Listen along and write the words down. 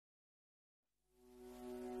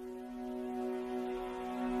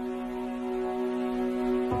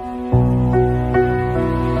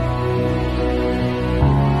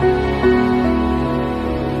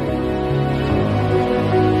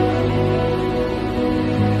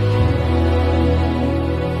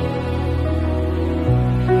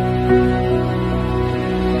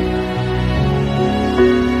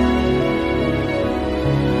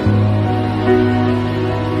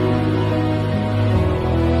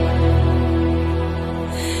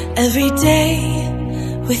Every day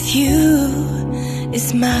with you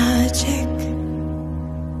is magic.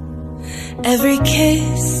 Every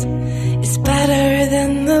kiss is better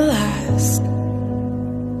than the last.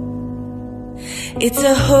 It's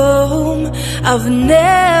a home I've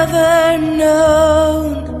never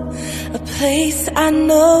known, a place I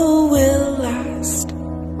know will last.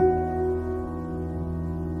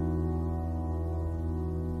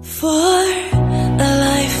 For a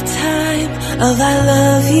lifetime of I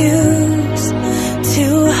love yous,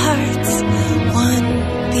 two hearts, one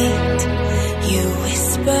beat. You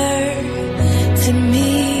whisper to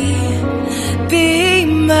me, be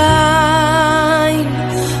mine.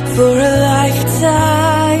 For a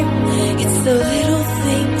lifetime, it's the little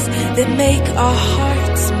things that make our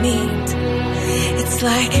hearts meet. It's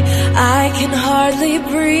like I can hardly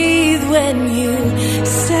breathe when you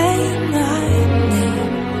say my name.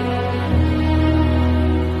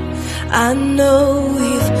 I know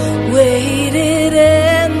we've waited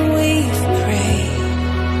and we've prayed,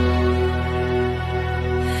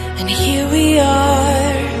 and here we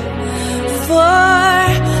are for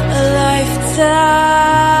a lifetime.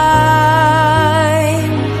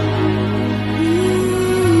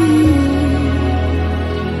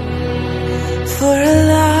 For a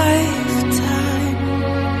lifetime.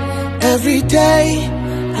 Every day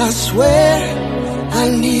I swear I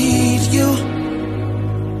need you.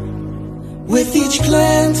 With each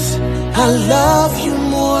glance, I love you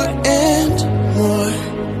more and more.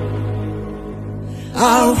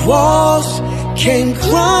 Our walls came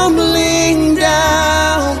crumbling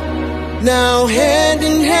down. Now hand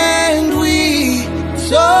in hand we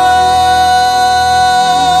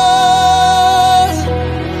soar.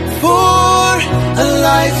 For a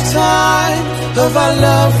lifetime of I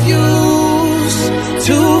love yous,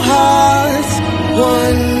 two hearts,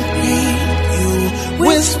 one beat. You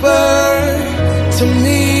whisper to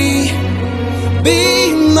me, be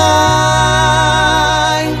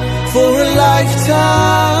mine. For a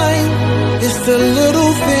lifetime, it's the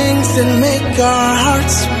little things that make our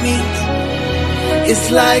hearts meet. It's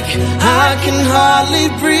like I can hardly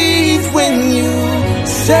breathe when you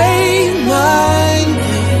say my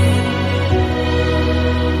name.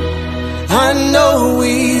 I know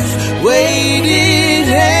we've waited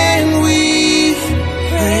and we've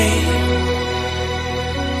prayed,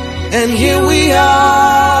 and here we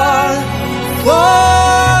are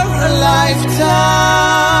for a lifetime.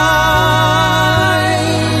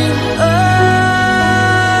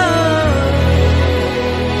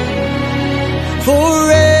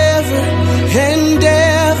 Forever and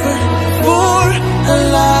ever for a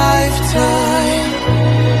lifetime.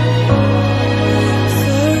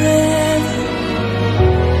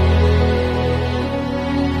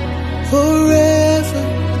 Forever.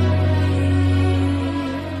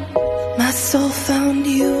 My soul found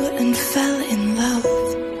you and fell in love.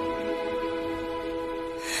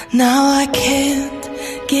 Now I can't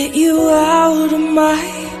get you out of my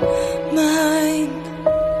mind.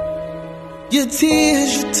 Your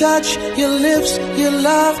tears, your touch, your lips, your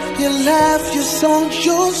love, your laugh, your songs,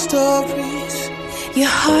 your stories.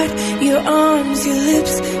 Your heart, your arms, your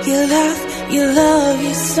lips, your laugh, your love,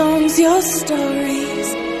 your songs, your stories.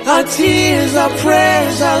 Our tears, our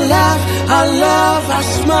prayers, our laugh, our love, our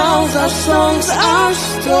smiles, our songs, our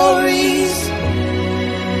stories.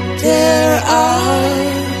 They're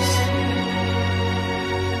ours.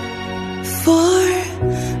 For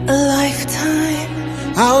a lifetime,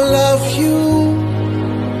 I'll love you,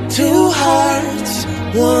 two hearts,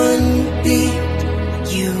 one beat.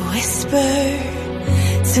 you whisper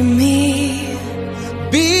to me,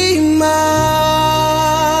 be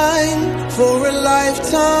mine. For a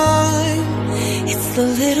lifetime, it's the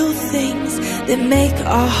little things that make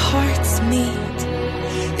our hearts meet.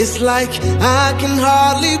 it's like I can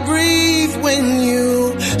hardly breathe when you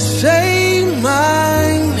say my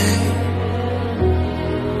name.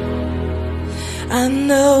 I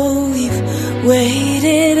know we've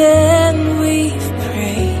waited and we've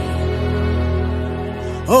prayed.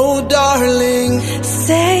 Oh darling,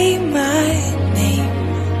 Say my name.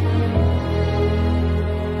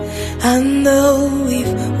 I know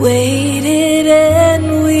we've waited and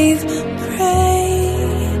we've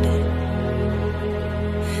prayed,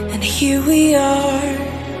 and here we are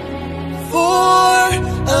for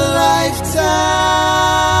a lifetime.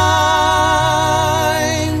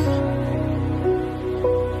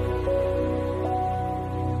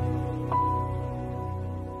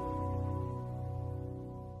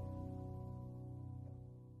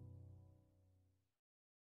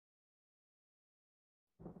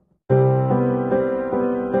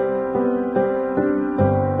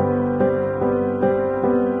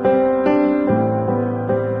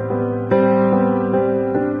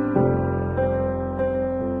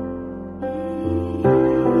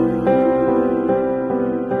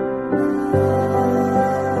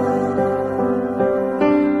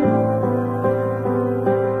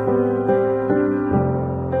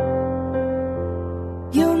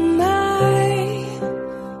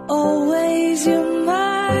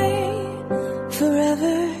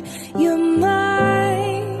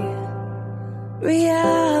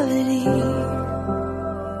 reality.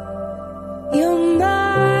 You're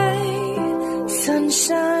my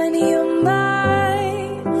sunshine, you're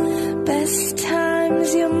my best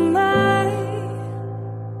times, you're my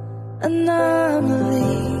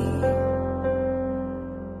anomaly.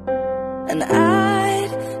 And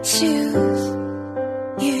I'd choose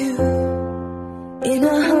you in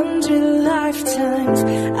 100 lifetimes.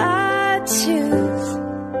 I'd choose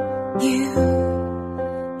you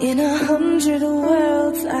in 100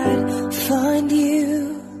 worlds. I'd find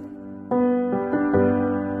you,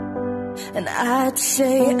 and I'd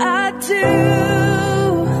say I do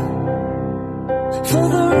for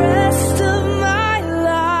the rest of my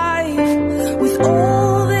life. With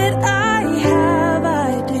all that I have,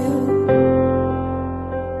 I do.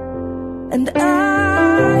 And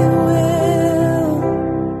I will,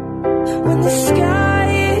 when the sky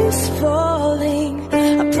is falling, I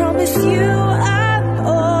promise you I'm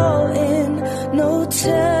all in, no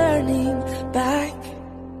turning back.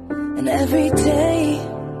 And every day,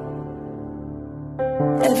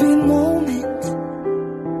 every moment,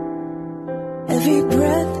 every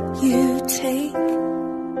breath you take,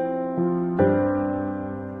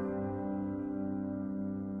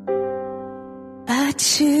 I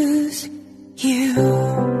choose you.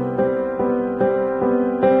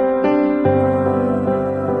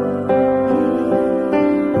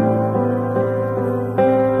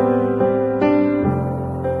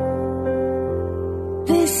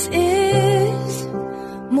 This is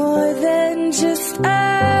more than just a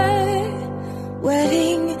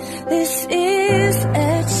wedding. This is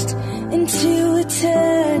etched into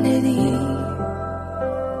eternity.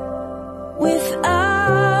 With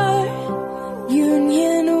our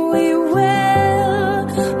union, we will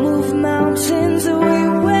move mountains. We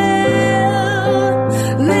will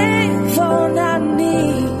live on our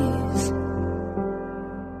knees.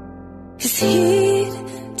 'Cause he'd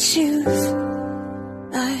choose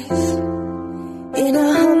us in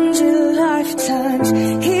 100 lifetimes.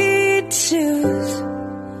 He'd choose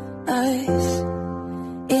us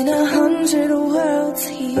in 100 worlds.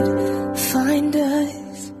 He'd find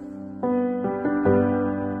us,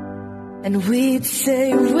 and we'd say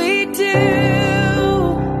we do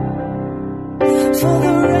for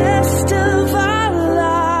the rest of our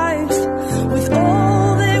lives. With all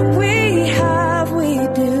that we have, we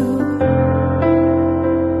do.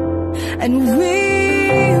 And we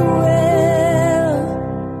will,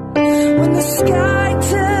 when the sky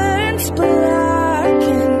turns black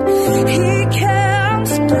and he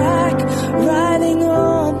comes back riding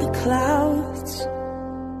on the clouds.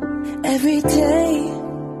 Every day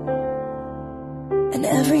and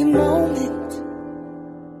every moment,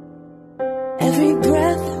 every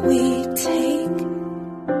breath we take,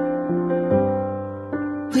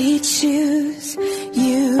 we choose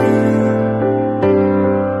you.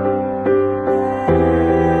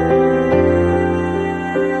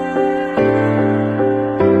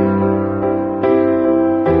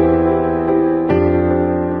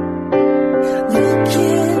 Look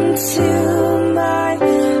into my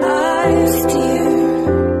eyes, dear.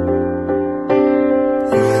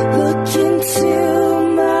 Look into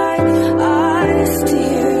my eyes,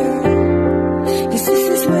 dear. 'Cause this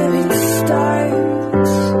is where it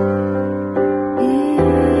starts.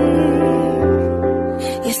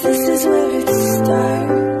 Yes, this is where it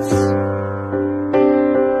starts.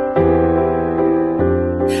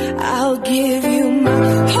 I'll give you my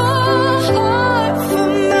whole heart for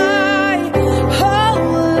my whole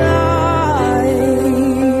life.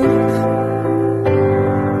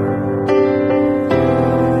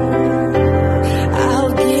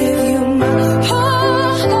 I'll give you my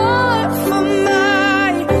whole heart for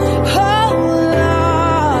my whole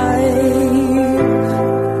life.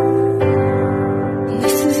 And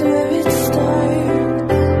this is where it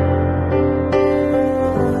starts.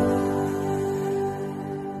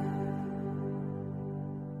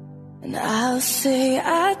 And I'll say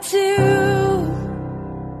I do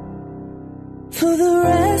for the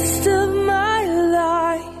rest of my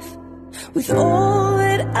life. With all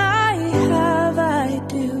that I have, I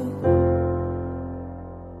do.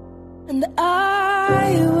 And I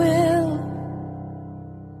will,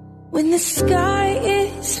 when the sky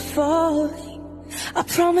is falling, I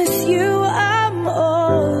promise you I'm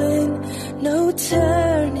all in, no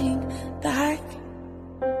turning back.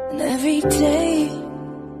 And every day,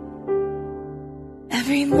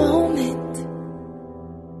 every moment,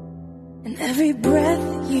 and every breath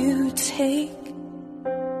you take,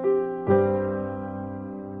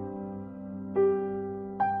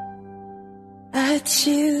 I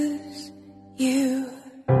choose you.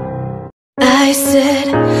 I said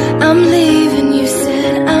I'm leaving, you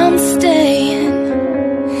said I'm staying.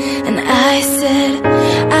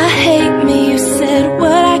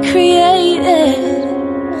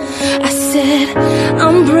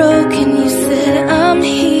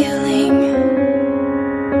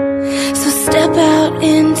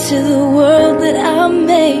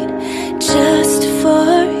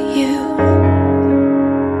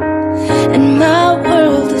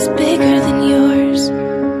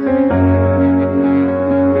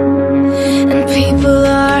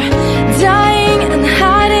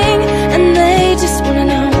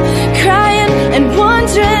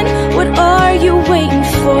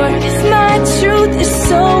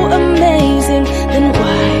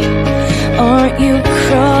 you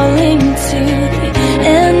crawling to the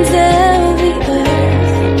end of the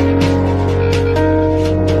earth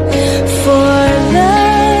for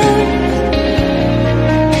love,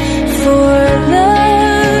 for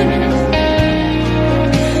love,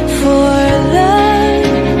 for love,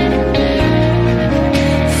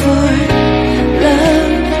 for love.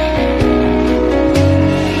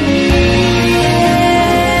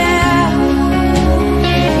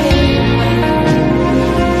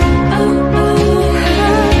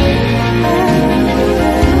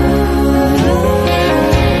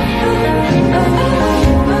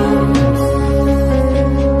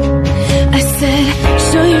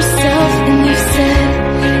 Show yourself, and you said,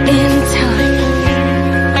 in time.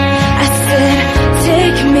 I said,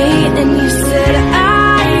 take me, and you said,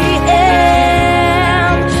 I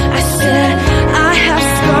am. I said, I have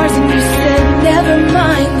scars, and you said, never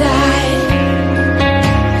mind,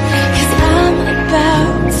 'cause I'm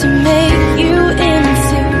about to make you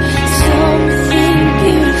into something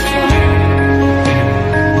beautiful,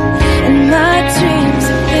 and my dreams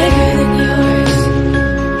are bigger than yours.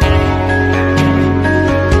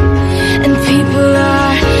 And people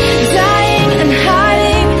are dying and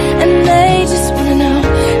hiding, and they just wanna know,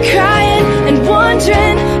 crying and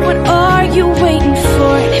wondering, what are you waiting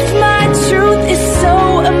for? If my truth is so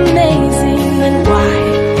amazing, then why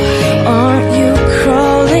aren't you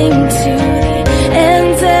crawling to the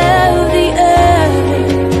end of the earth?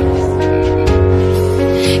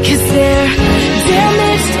 'Cause they're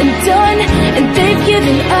damaged and done, and they've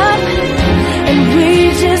given up, and we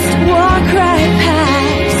just walk right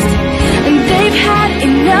past. And they've had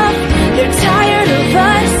enough, they're tired of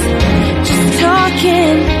us just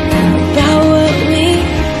talking about what we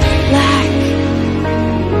lack.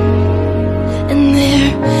 And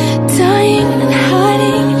they're dying and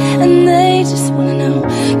hiding, and they just wanna know,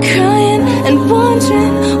 crying and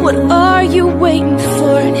wondering, what are you waiting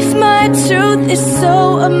for? And if my truth is so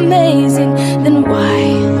amazing, then